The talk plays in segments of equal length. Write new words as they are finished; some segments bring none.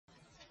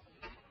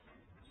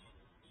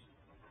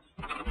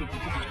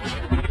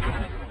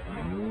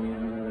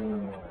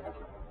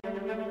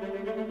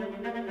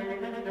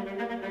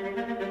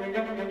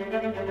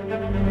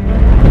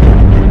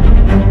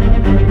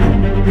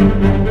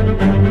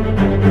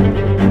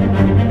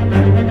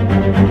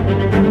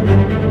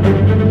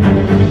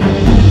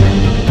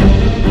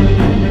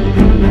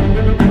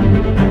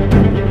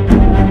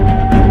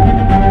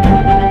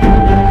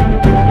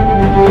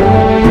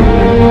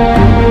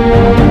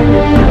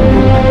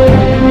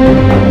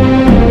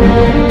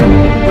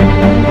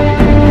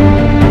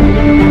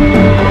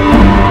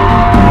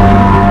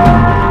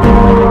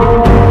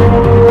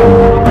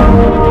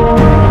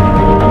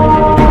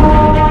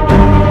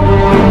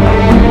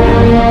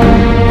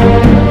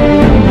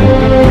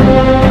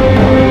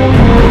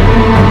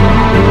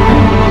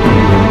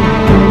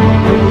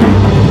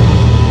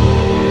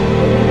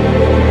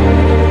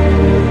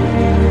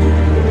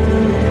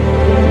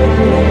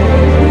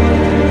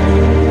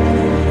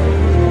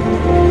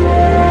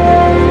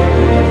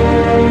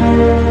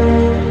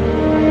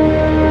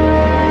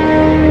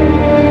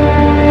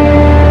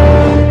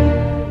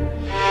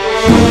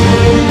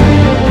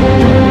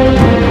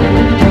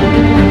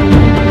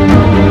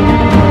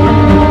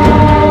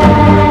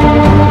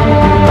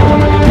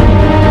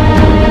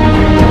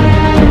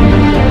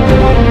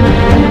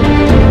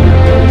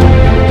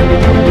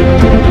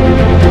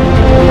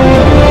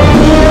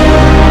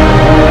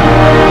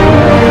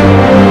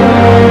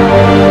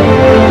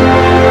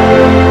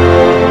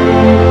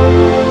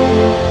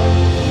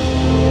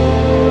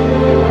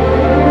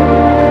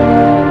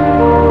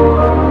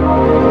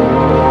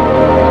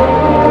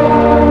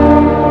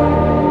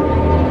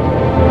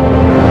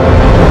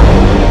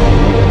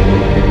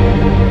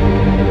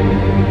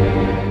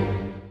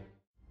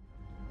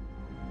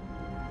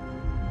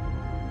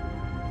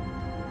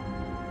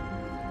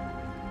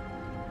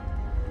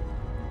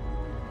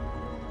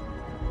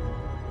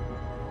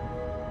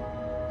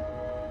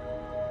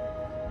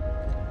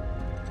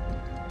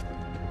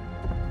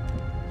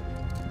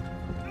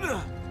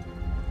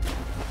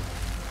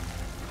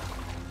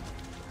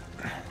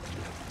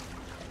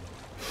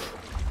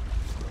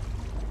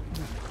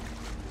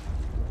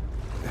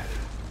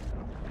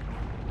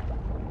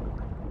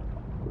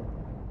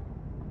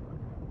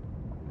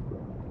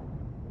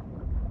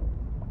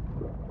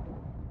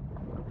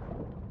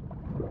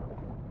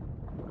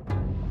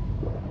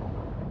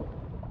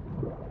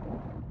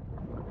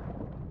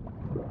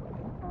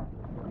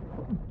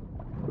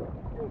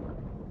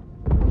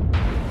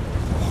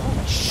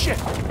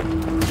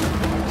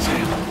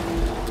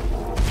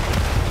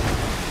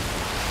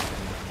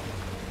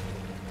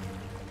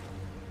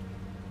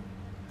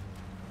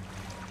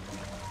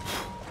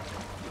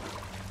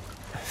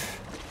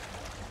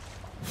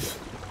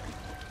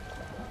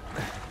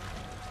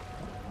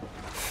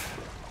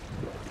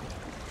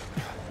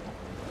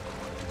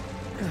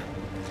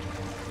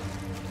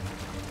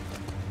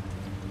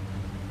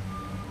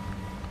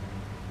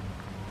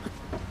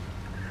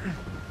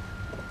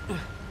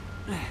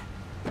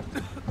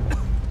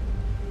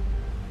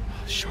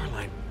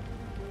shoreline.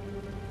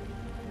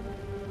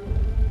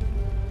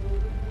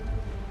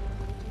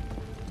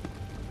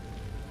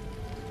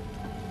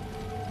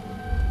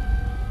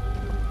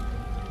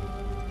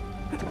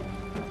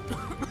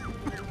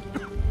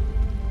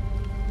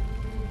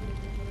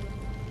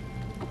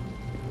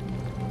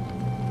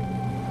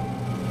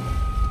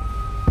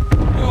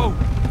 Oh,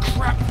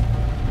 crap!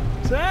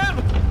 Sam!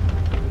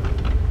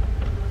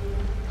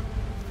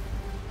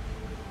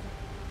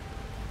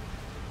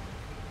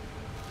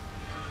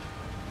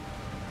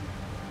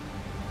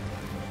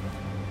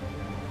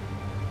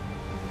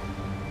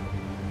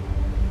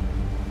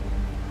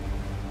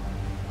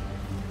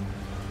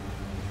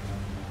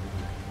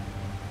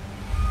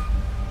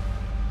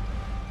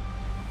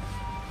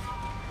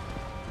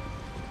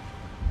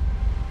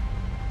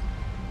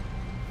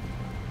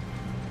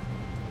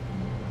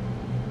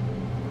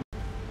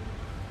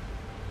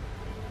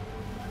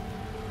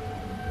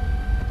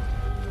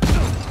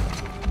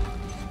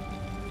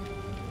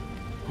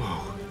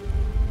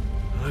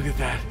 Look at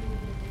that.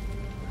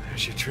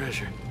 There's your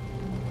treasure.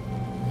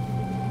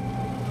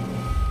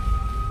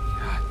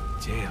 God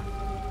damn.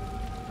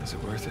 Was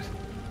it worth it?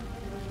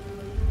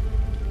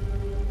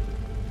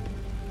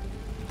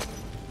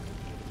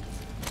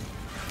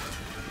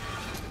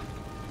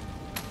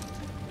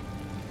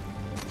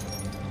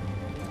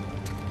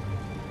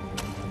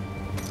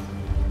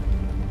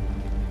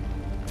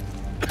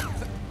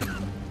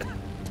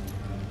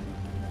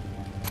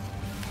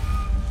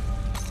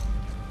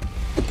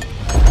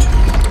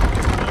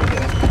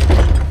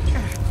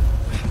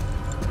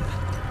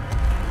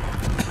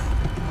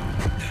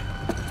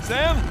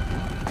 Sam?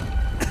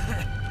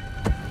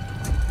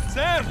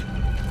 Sam!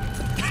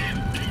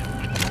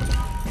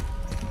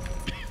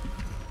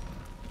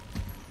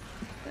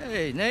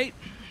 Hey, Nate.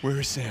 Where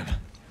is Sam?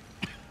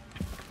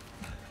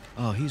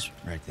 Oh, he's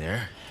right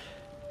there.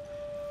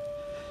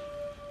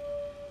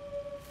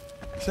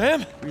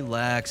 Sam?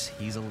 Relax,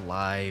 he's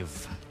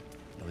alive.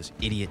 This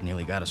idiot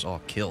nearly got us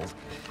all killed.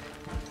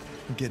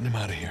 I'm getting him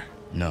out of here.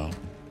 No,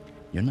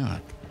 you're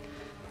not.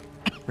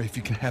 Rafe,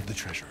 you can have the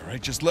treasure, all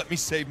right? Just let me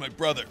save my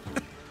brother.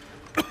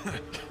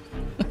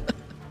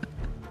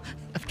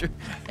 After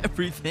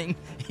everything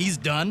he's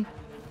done?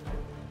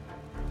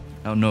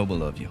 How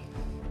noble of you.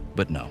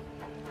 But no.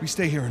 We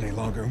stay here any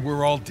longer and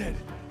we're all dead.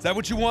 Is that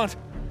what you want?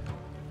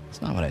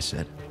 That's not what I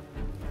said.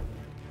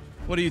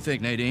 What do you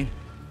think, Nadine?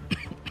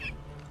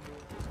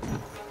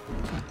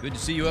 Good to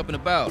see you up and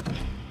about.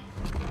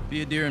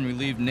 Be a dear and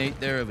relieve Nate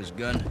there of his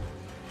gun.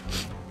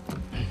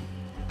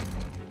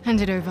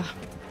 Hand it over.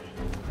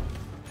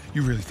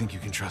 You really think you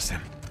can trust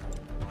him?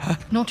 Huh?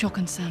 Not your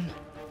concern.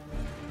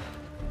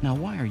 Now,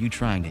 why are you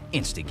trying to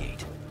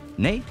instigate?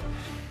 Nate?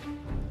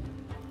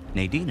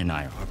 Nadine and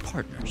I are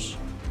partners.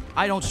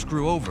 I don't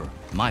screw over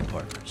my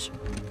partners.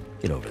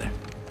 Get over there.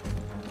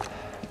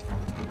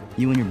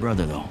 You and your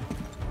brother, though.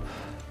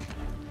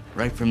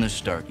 Right from the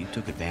start, you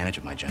took advantage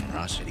of my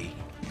generosity.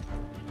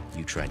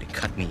 You tried to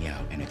cut me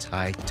out, and it's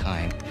high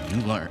time you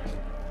learn.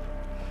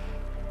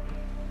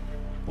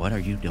 What are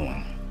you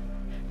doing?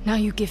 Now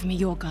you give me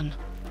your gun.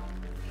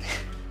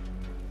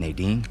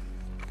 Nadine?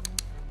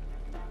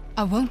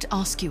 I won't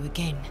ask you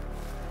again.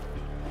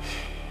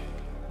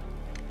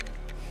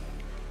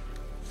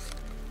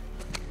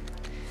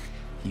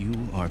 You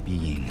are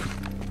being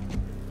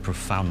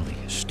profoundly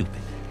stupid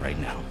right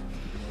now.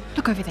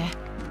 Look over there.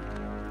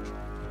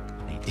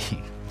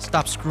 Nadine,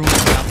 stop screwing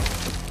around.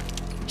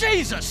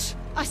 Jesus!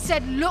 I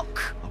said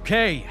look!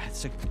 Okay,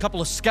 it's a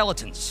couple of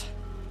skeletons.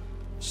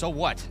 So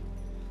what?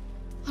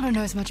 I don't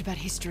know as much about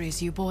history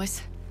as you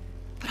boys,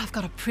 but I've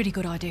got a pretty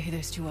good idea who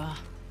those two are.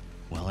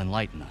 Well,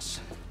 enlighten us.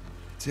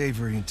 It's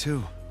Avery and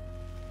two.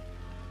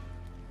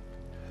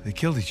 They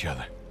killed each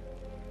other.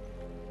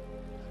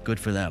 Good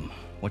for them.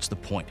 What's the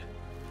point?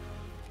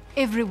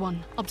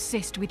 Everyone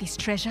obsessed with this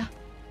treasure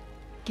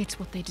gets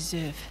what they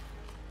deserve.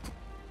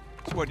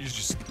 So what, you're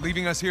just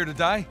leaving us here to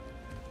die?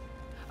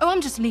 Oh,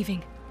 I'm just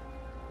leaving.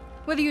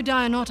 Whether you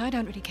die or not, I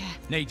don't really care.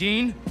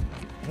 Nadine,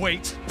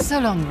 wait. So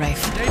long,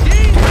 Rafe.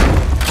 Nadine!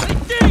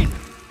 Nadine!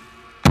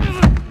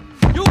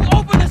 You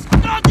open this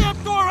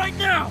goddamn door right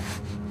now!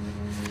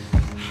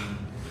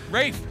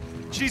 Rafe,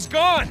 she's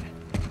gone!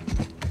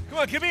 Come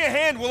on, give me a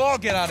hand, we'll all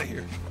get out of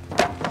here.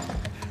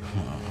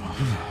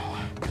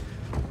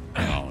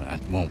 No,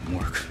 that won't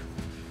work.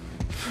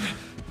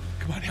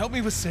 Come on, help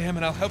me with Sam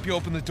and I'll help you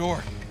open the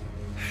door.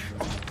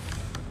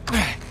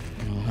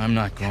 No, I'm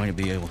not going to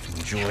be able to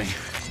enjoy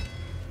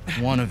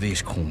one of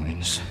these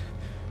coins,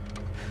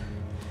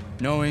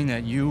 knowing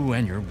that you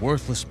and your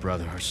worthless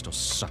brother are still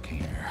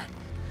sucking air.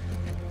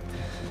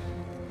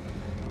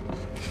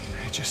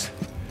 Hey, just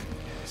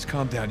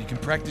calm down. You can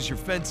practice your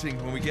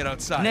fencing when we get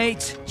outside.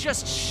 Nate,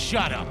 just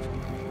shut up.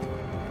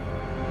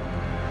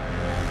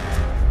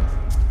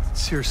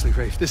 Seriously,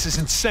 Rafe, this is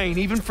insane,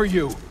 even for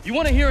you. You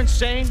want to hear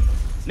insane?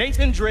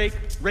 Nathan Drake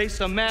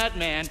raced a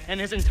madman and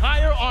his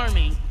entire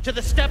army to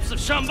the steps of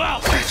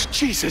Shambhala.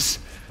 Jesus!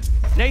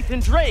 Nathan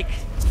Drake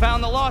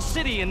found the lost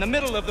city in the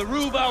middle of the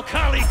Rub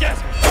al-Khali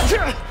desert.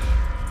 God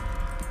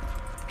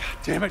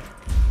damn it.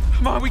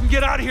 Come on, we can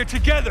get out of here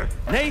together.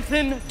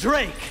 Nathan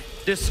Drake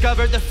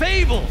discovered the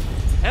fabled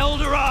El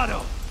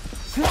Dorado.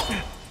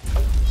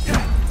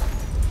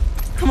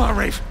 Come on,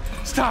 Rafe.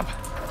 Stop.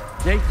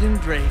 Nathan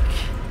Drake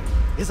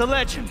is a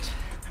legend.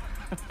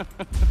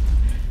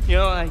 You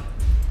know,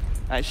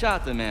 I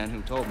shot the man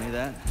who told me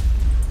that.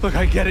 Look,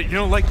 I get it. You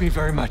don't like me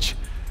very much.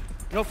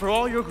 You know, for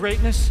all your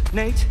greatness,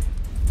 Nate,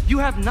 you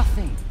have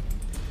nothing.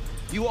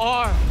 You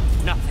are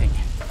nothing.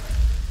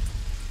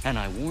 And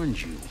I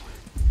warned you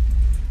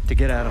to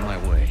get out of my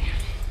way.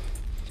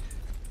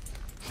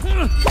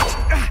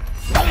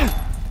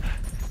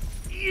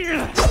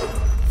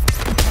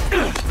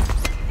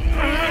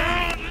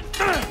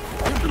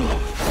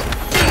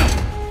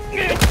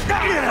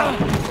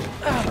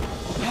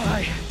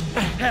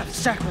 I have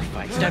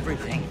sacrificed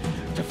everything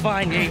to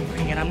find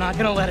Avery, and I'm not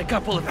gonna let a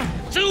couple of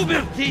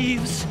stupid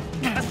thieves,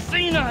 a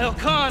senile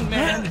con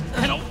man,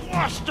 and a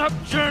washed-up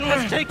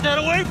journalist take that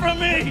away from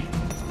me!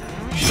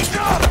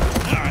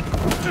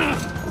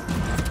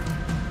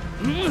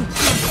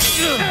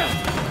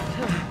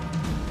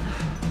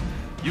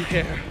 You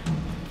care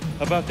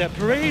about that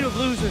parade of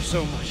losers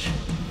so much.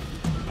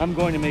 I'm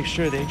going to make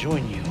sure they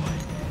join you.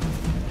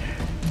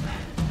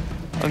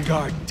 On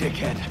guard,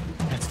 dickhead.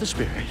 That's the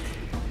spirit.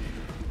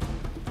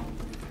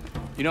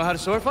 You know how to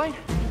sword fight?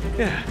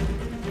 Yeah.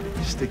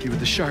 Sticky with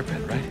the sharp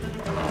end, right?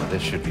 Oh,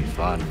 this should be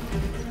fun.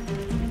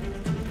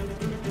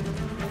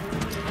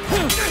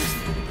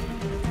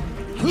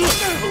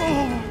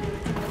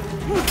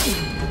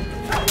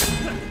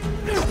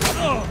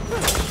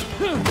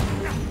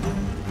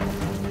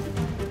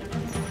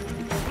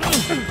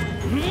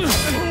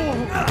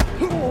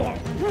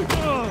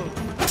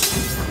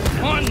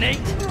 Come on, Nate.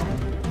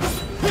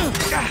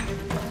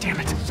 Damn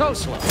it. So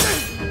slow.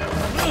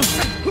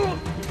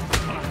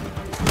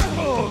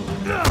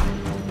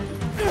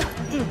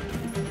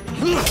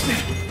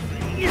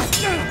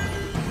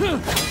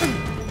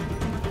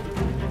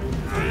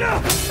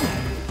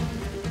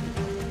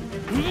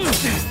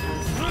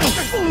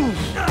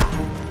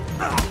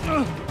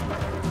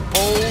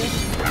 Hold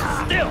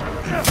still.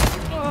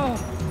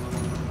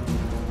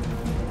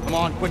 Come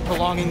on, quit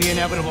prolonging the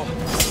inevitable.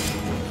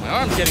 My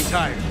arm's getting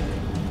tired.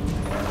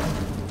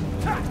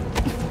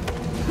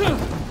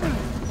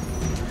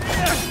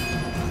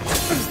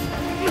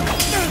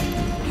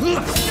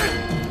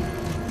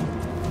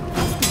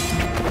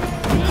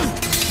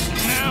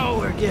 Now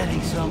we're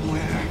getting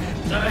somewhere.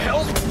 The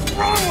hell's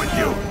wrong with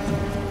you?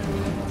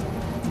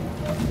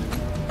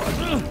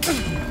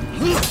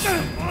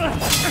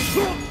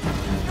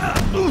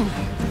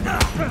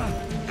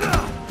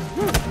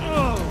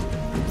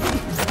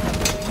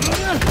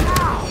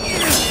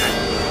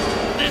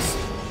 This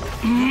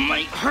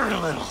might hurt a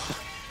little.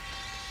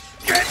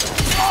 Get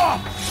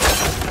off!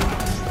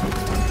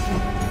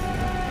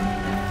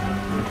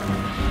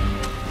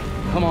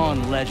 Come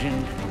on,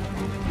 legend.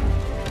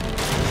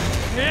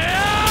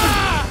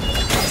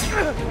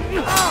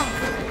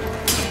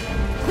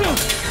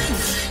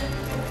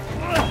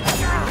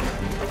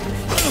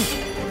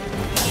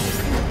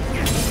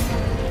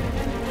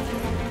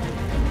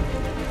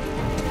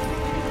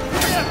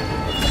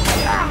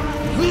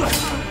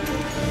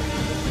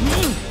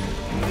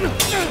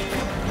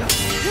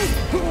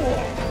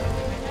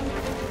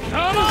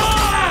 Come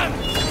on!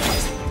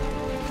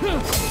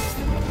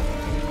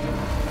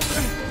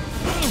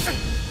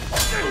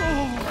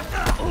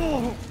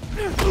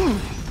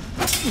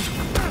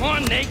 Come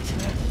on, Nate.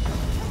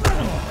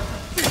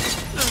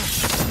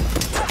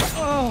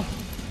 Oh.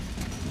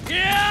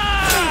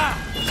 Yeah!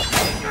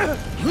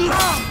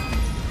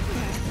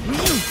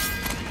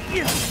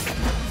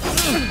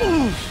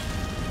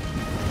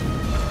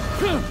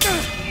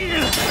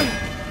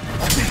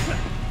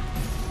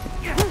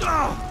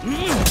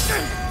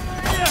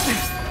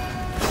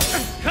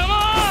 Come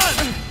on!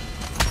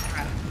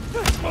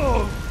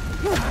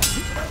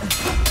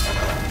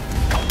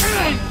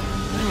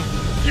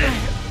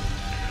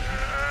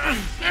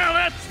 Now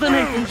that's the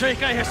Nathan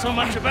Drake I hear so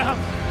much about.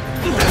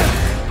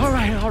 All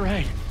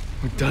right.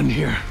 We're done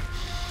here.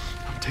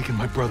 I'm taking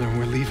my brother and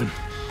we're leaving.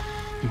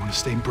 You want to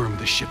stay and burn with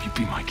the ship, you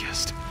be my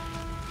guest.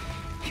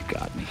 You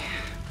got me.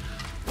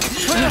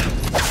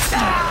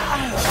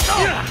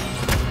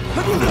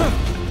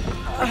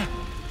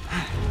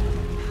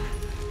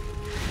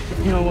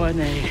 You know what,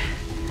 Nate?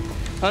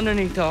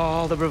 Underneath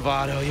all the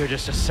bravado, you're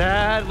just a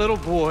sad little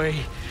boy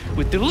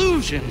with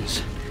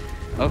delusions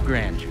of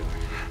grandeur.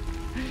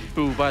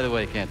 Who, by the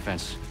way, can't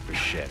fence for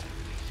shit.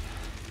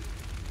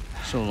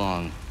 So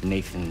long,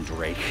 Nathan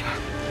Drake.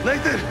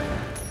 Nathan!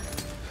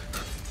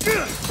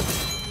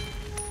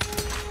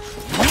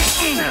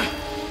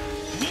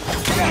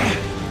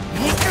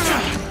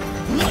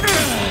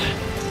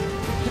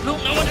 You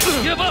don't know when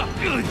to give up.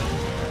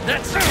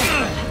 That's good.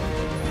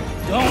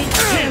 Don't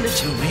hand it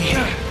to me.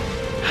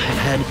 I've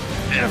had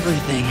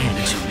everything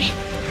handed to me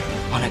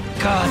on a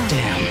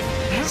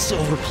goddamn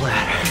silver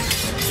platter.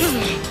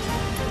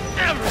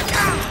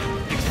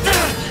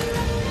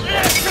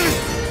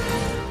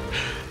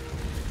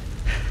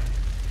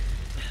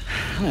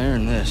 I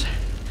earned this.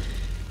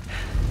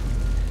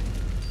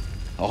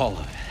 All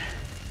of it.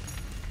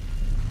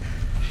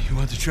 You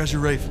want the treasure,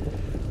 Rafe?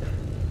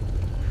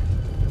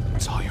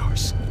 It's all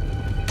yours.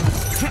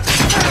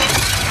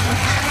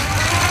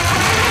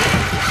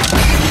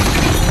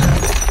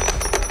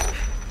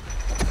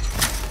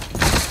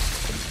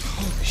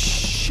 Holy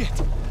shit.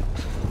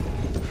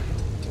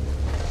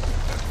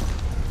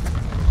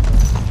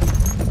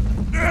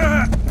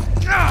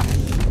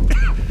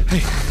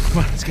 Hey, come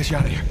on, let's get you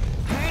out of here.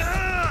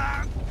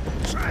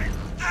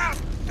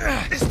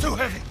 It's too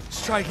heavy.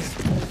 Let's try again.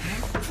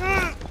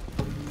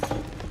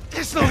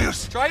 It's no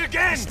use. Try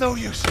again! It's no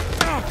use.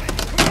 Come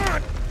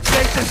on!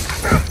 Nathan!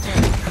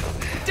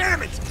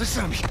 Damn it!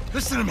 Listen to me.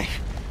 Listen to me.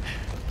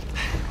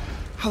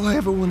 All I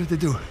ever wanted to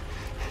do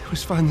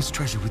was find this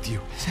treasure with you.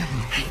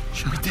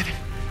 We did it.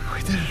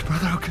 We did it,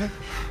 brother, okay?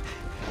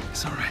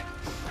 It's all right.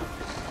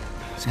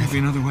 There's gonna be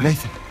another way.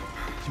 Nathan,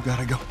 you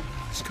gotta go.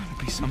 There's gonna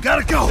be some. You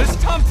gotta go! There's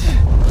Thompson!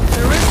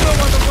 There is no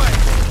other way!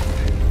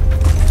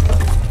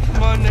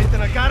 Come on,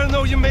 Nathan, I gotta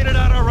know you made it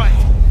out all right.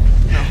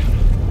 No.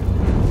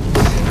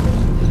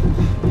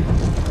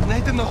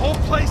 Nathan, the whole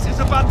place is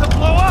about to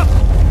blow up!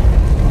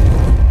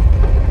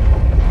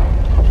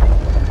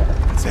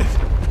 That's it!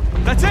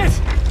 That's it!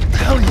 What the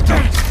hell are you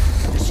doing?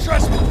 It's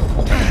stressful.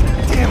 God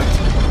damn it.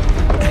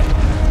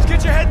 Just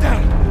get your head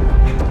down!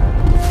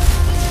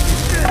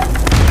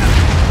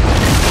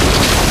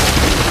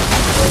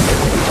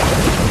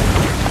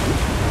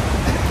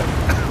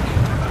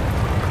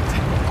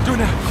 Do it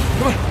now!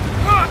 Come on!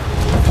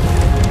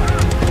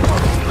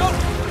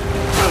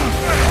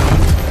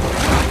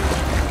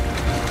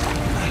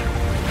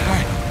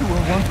 You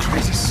are one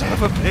crazy son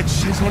of a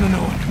bitch. I just want to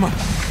know it. Come on.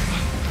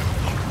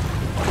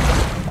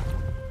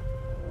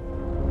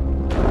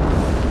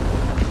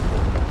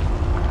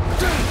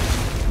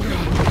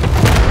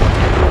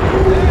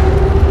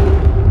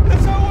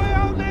 That's our way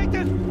out,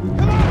 Nathan!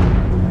 Come on!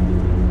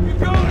 Keep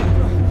going!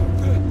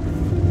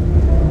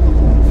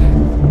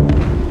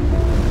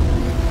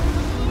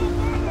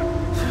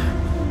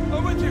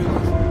 I'm with you.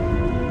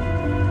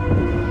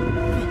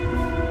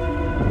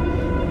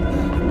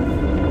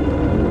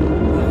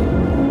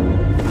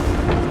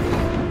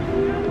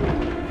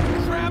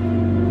 Crap!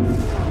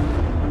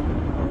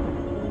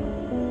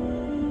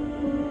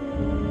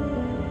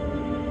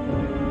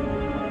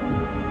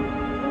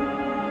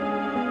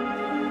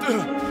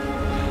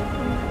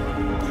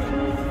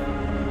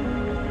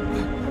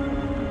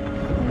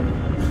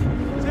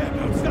 Sam,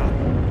 don't stop!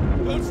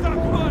 Don't stop,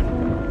 come on!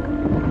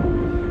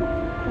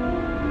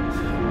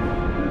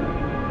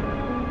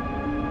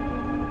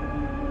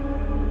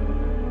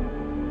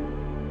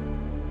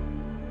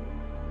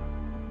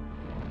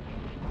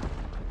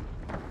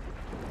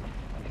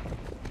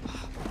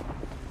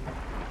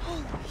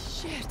 Holy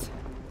shit.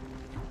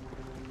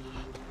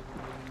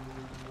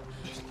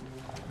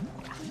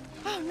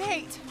 Oh,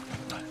 Nate.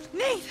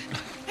 Nate!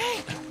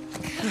 Hey! Come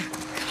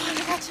on, I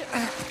got you.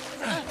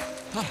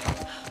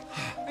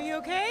 Are you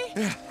okay?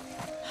 Yeah.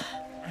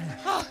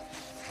 Oh,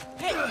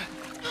 hey.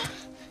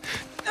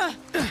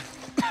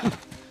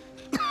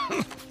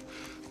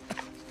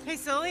 Hey,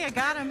 Sully, I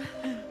got him.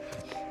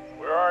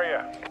 Where are you?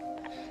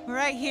 We're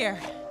right here.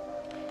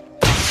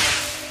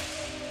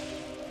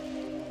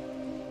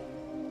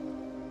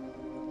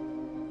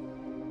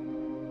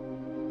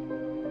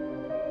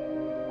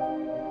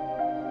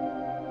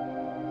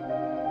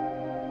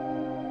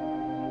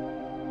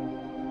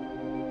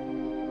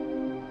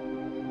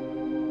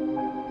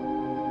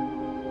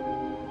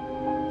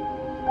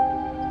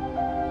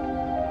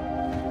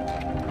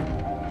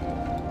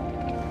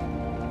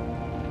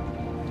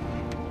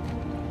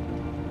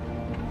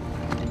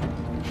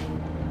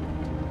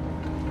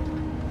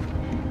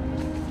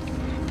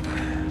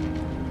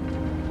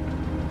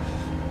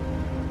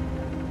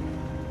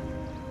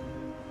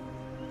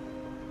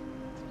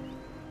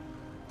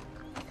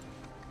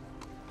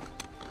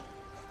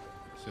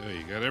 So,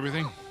 you got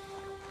everything?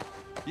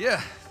 Yeah,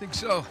 I think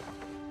so.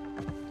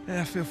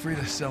 Yeah, feel free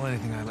to sell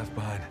anything I left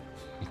behind.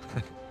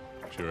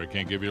 Sure I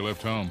can't give you a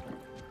lift home.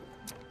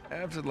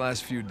 After the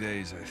last few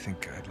days, I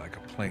think I'd like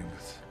a plane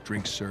with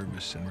drink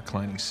service and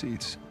reclining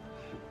seats.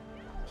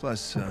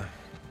 Plus,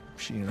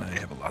 she and I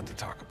have a lot to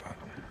talk about.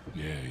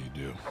 Yeah, you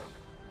do.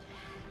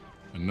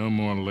 And no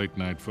more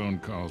late-night phone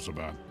calls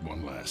about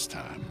one last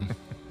time.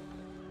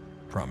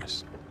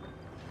 Promise.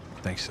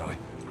 Thanks, Sully.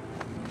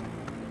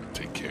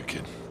 Take care,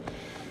 kid.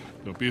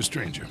 Don't be a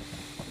stranger.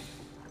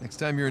 Next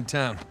time you're in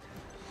town,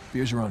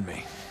 beers are on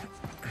me.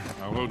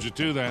 I'll hold you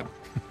to that.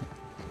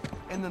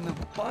 And then the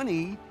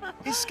bunny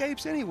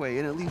escapes anyway,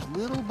 and it leaves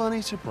little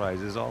bunny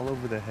surprises all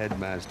over the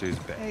headmaster's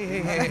bed.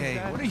 Hey,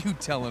 what are you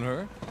telling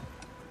her?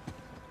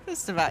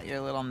 Just about your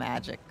little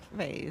magic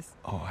phase.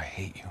 Oh, I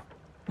hate you.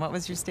 What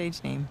was your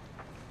stage name?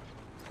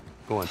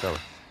 Go on, tell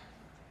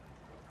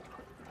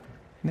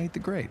Nate the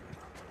Great.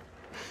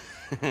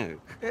 her.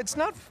 It's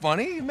not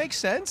funny. It makes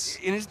sense.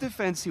 In his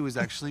defense, you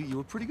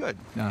were pretty good.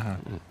 Uh-huh.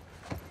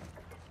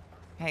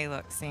 Hey,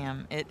 look,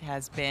 Sam, it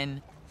has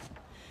been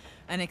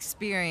an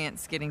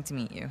experience getting to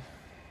meet you.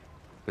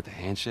 But the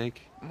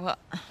handshake, Well,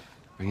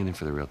 bring it in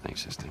for the real thing,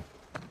 sister.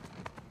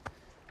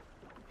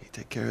 Hey,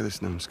 Take care of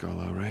this numbskull,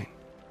 all right?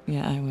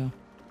 Yeah, I will.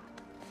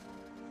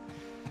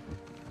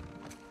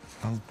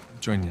 I'll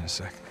join you in a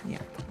sec.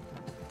 Yeah.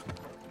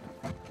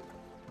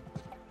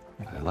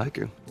 I like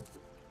her.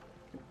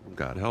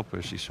 God help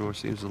her, she sure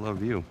seems to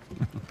love you.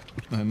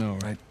 I know,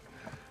 right?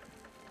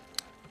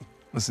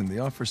 Listen, the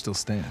offer still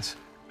stands.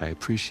 I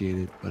appreciate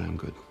it, but I'm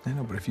good. I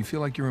know, but if you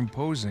feel like you're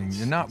imposing,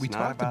 you're not. We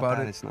talked about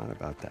it. It's not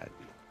about that.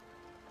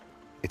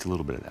 It's a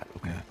little bit of that,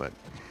 okay? Yeah. But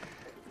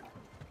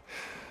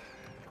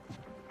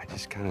I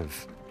just kind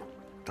of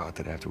thought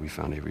that after we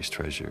found Avery's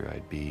treasure,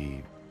 I'd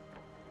be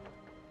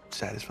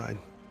satisfied.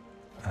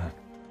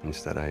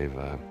 Instead, I've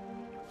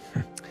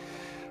kind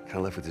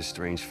of left with this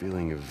strange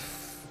feeling of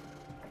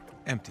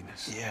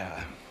Emptiness.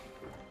 yeah.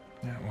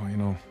 Yeah, well, you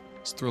know,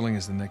 as thrilling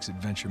as the next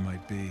adventure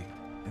might be,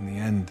 in the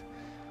end,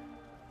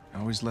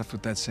 you're always left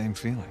with that same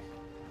feeling.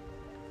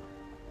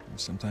 And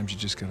sometimes you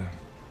just gotta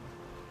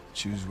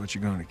choose what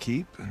you're going to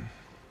keep and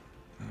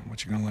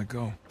what you're gonna let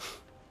go.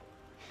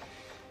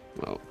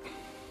 Well,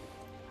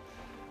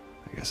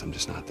 I guess I'm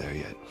just not there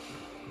yet.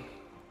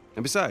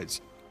 And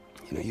besides,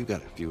 you know, you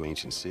got a few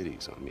ancient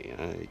cities on me.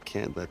 I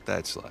can't let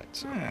that slide.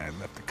 So. I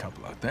left a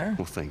couple out there.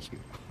 Well, thank you.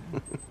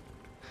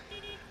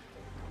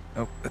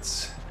 Oh,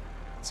 that's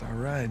our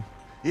ride.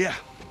 Yeah.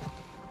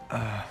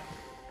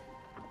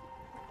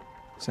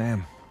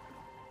 Sam,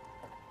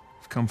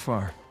 we've come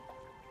far.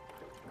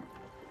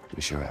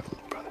 We sure have,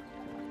 little brother.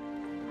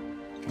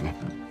 Come here.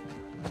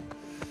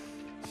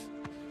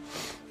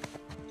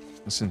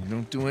 Listen, you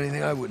don't do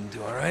anything I wouldn't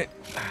do, all right?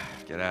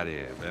 Get out of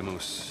here,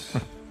 vemos.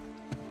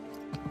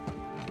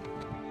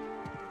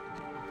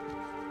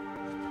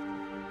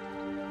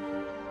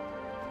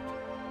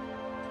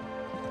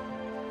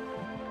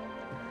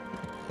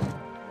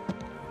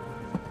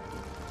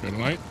 Good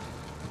light?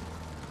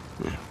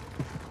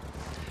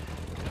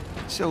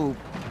 So,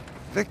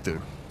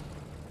 Victor,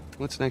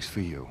 what's next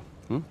for you?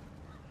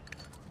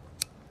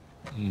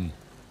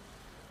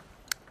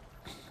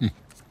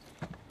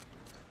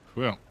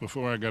 Well,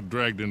 before I got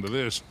dragged into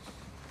this,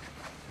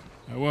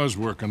 I was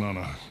working on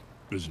a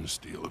business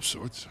deal of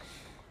sorts.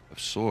 Of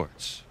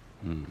sorts.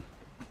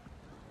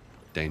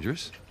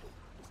 Dangerous?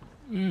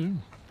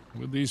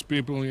 With these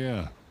people,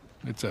 yeah.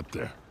 It's up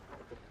there.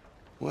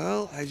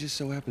 Well, I just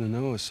so happen to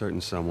know a certain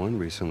someone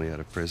recently out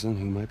of prison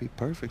who might be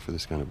perfect for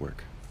this kind of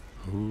work.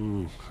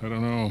 Ooh, I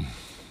don't know.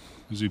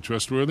 Is he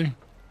trustworthy?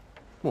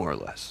 More or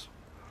less.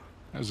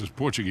 How's his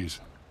Portuguese?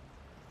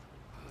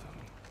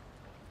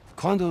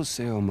 Quando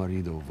seu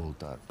marido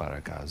voltar para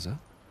casa?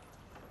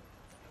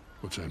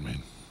 What's that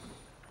mean?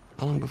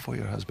 How long before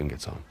your husband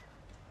gets home?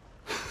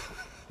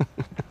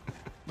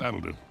 That'll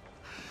do.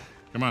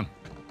 Come on.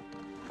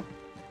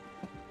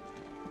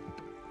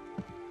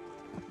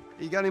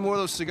 You got any more of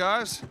those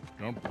cigars?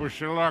 Don't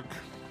push your luck.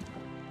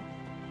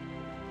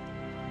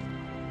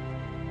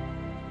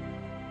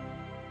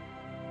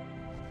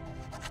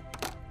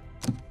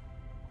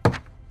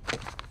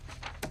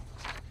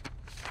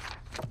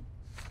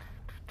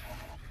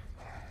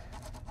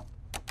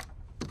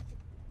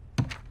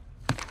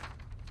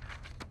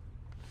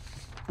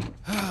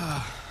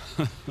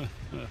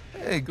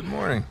 Hey, good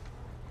morning.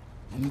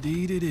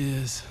 Indeed it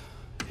is.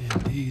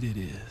 Indeed it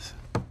is.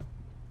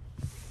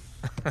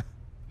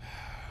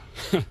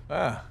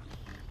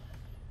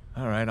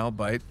 All right, I'll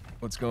bite.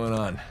 What's going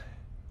on?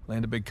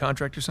 Land a big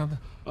contract or something?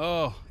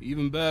 Oh,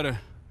 even better.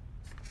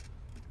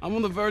 I'm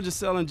on the verge of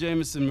selling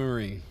Jameson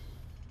Marine.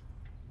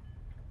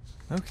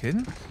 No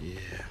kidding?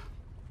 Yeah.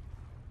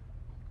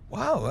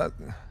 Wow, well,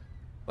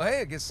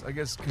 hey, I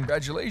guess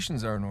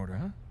congratulations are in order,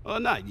 huh? Well,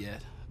 not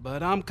yet,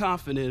 but I'm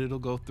confident it'll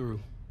go through.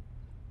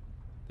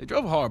 They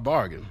drove a hard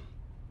bargain,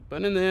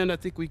 but in the end, I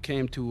think we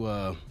came to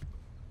a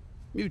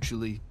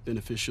mutually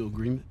beneficial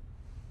agreement.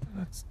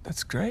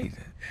 That's great.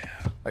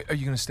 Are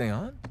you gonna stay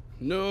on?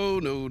 No.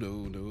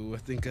 I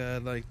think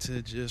I'd like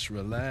to just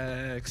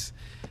relax,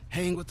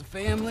 hang with the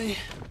family,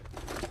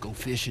 go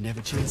fishing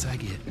every chance I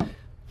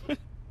get.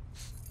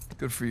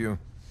 Good for you.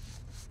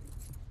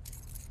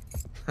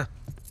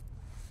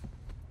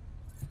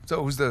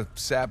 So who's the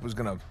sap who's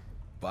gonna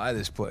buy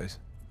this place?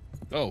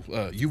 Oh,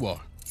 you are.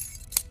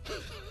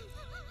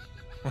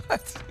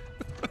 What?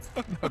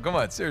 No, come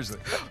on, seriously.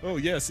 Oh,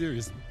 yeah,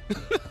 seriously.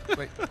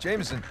 Wait,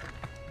 Jameson.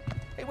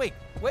 Hey,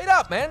 wait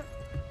up, man.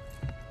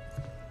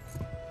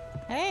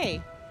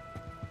 Hey.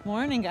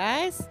 Morning,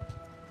 guys.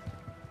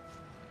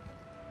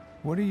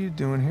 What are you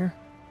doing here?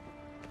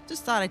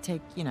 Just thought I'd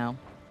take,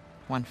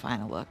 one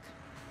final look.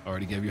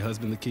 Already gave your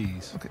husband the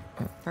keys. Okay.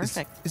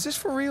 Perfect. Is this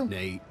for real?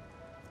 Nate,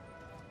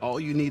 all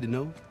you need to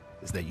know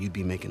is that you'd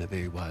be making a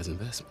very wise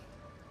investment.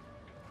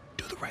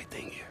 Do the right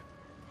thing here.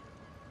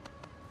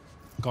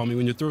 Call me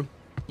when you're through.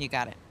 You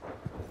got it.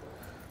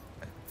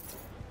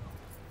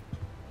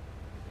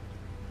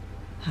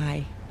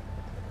 Hi.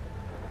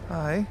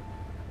 Hi.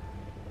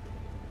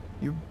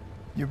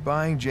 You're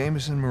buying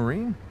Jameson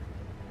Marine?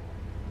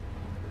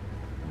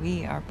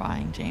 We are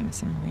buying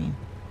Jameson Marine.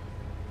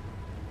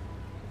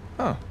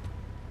 Huh.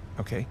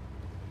 Okay.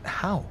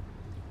 How?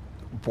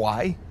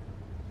 Why?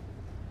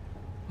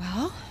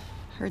 Well,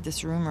 heard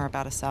this rumor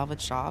about a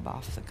salvage job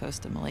off the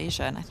coast of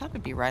Malaysia, and I thought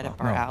it'd be right up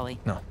our alley.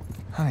 No.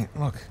 Honey,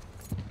 look.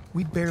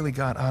 We barely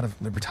got out of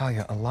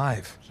Libertalia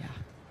alive. Yeah.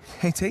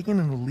 Hey, taking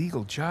an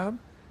illegal job?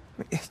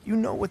 You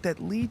know what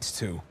that leads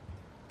to.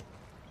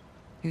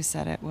 Who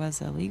said it was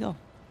illegal?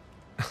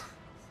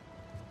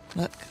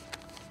 Look.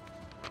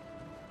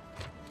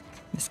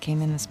 This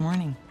came in this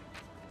morning.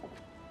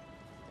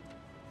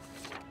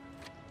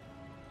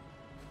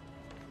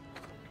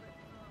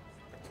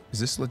 Is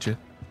this legit?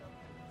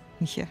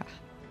 Yeah.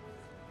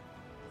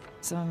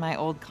 Some of my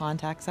old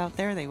contacts out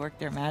there, they worked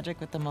their magic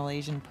with the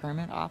Malaysian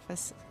permit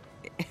office.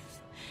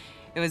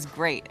 It was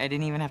great. I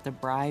didn't even have to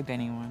bribe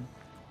anyone.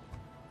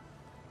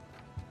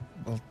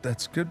 Well,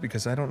 that's good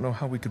because I don't know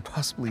how we could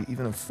possibly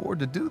even afford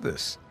to do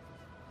this.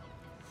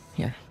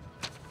 Here.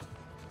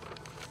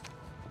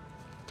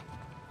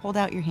 Hold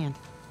out your hand.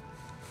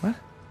 What?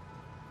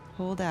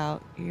 Hold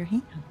out your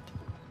hand.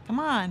 Come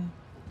on.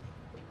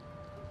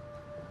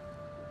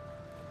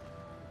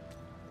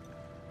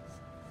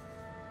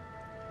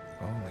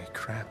 Holy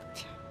crap.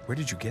 Where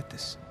did you get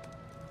this?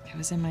 It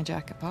was in my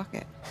jacket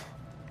pocket.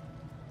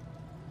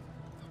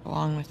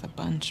 Along with a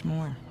bunch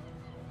more.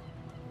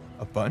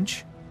 A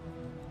bunch?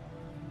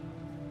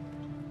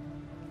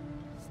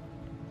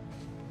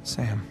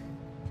 Sam.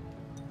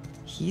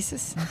 He's a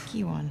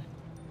sneaky one.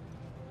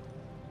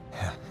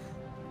 Yeah.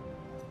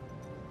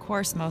 Of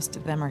course, most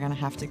of them are gonna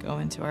have to go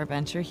into our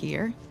venture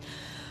here,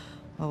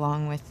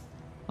 along with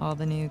all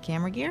the new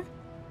camera gear.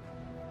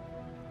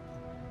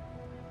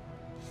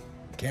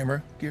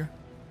 Camera gear?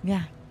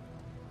 Yeah.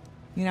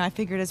 You know, I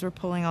figured as we're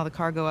pulling all the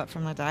cargo up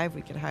from the dive,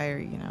 we could hire,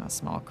 you know, a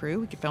small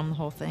crew. We could film the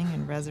whole thing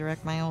and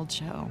resurrect my old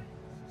show.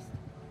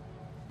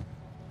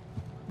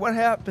 What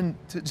happened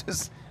to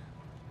just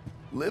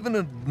living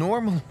a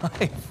normal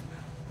life?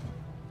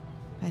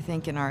 I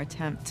think in our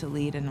attempt to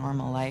lead a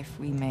normal life,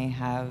 we may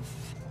have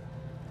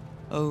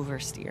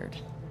oversteered.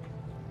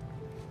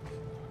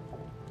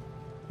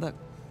 Look,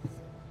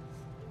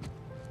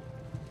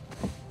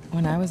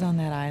 when I was on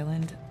that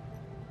island,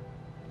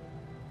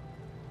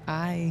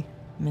 I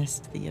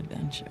missed the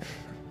adventure.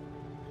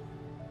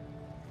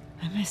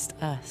 I missed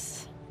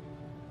us.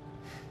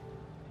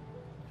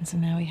 And so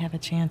now we have a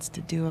chance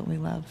to do what we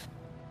love.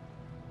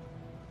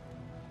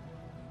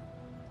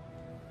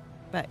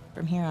 But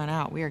from here on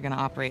out, we are going to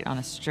operate on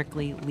a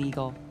strictly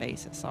legal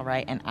basis, all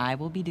right? And I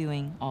will be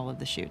doing all of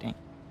the shooting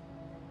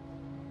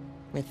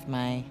with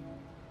my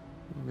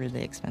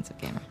really expensive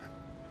camera.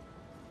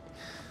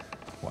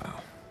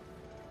 Wow.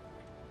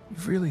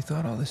 You've really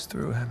thought all this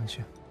through, haven't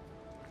you?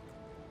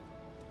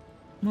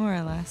 More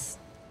or less.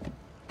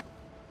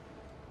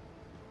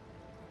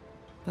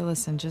 But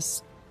listen,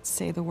 just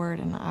say the word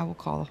and I will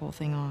call the whole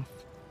thing off.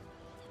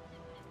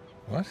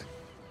 What?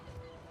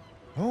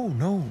 Oh,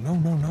 no.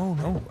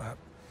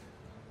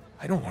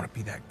 I don't want to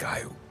be that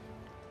guy who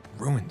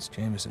ruins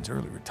Jameson's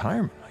early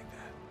retirement like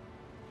that.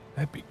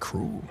 That'd be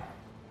cruel.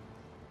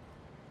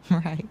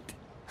 Right.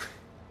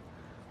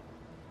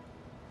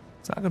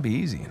 It's not gonna be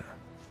easy, you know.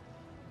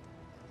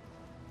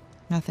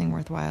 Nothing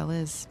worthwhile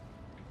is.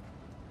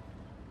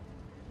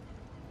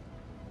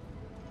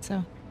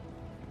 So,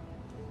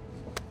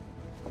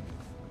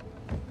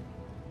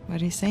 what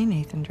do you say,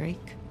 Nathan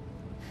Drake?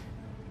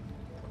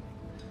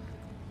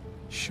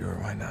 Sure,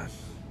 why not?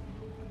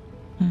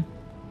 Hmm.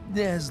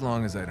 Yeah, as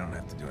long as I don't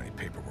have to do any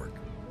paperwork.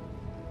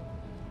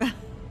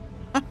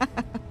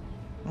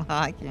 Well,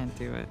 I can't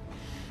do it.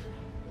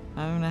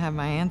 I'm gonna have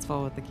my hands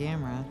full with the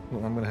camera.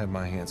 Well, I'm gonna have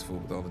my hands full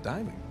with all the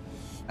diving.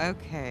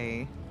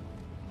 Okay,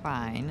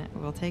 fine.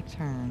 We'll take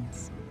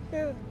turns.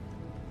 Yeah.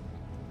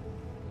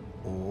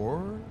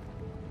 Or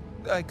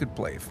I could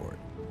play for it.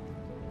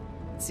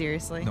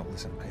 Seriously? No,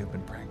 listen, I have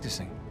been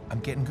practicing. I'm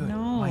getting good. No.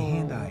 My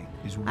hand-eye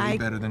is way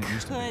better than it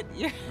used to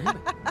be. Really?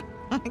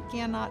 I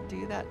cannot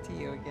do that to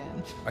you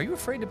again. Are you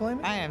afraid to play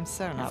me? I am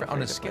so not On a afraid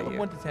to scale play of you.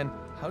 1 to 10,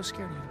 how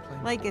scared are you to play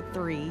me? Like a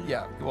 3.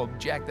 Yeah, well,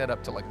 jack that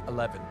up to like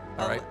 11,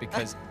 all Oh, right?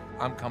 Because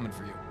I'm coming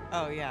for you.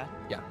 Oh, yeah.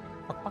 Yeah.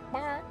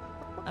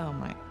 Oh,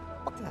 my.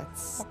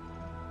 That's...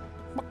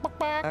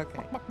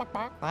 Okay.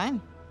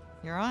 Fine.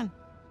 You're on.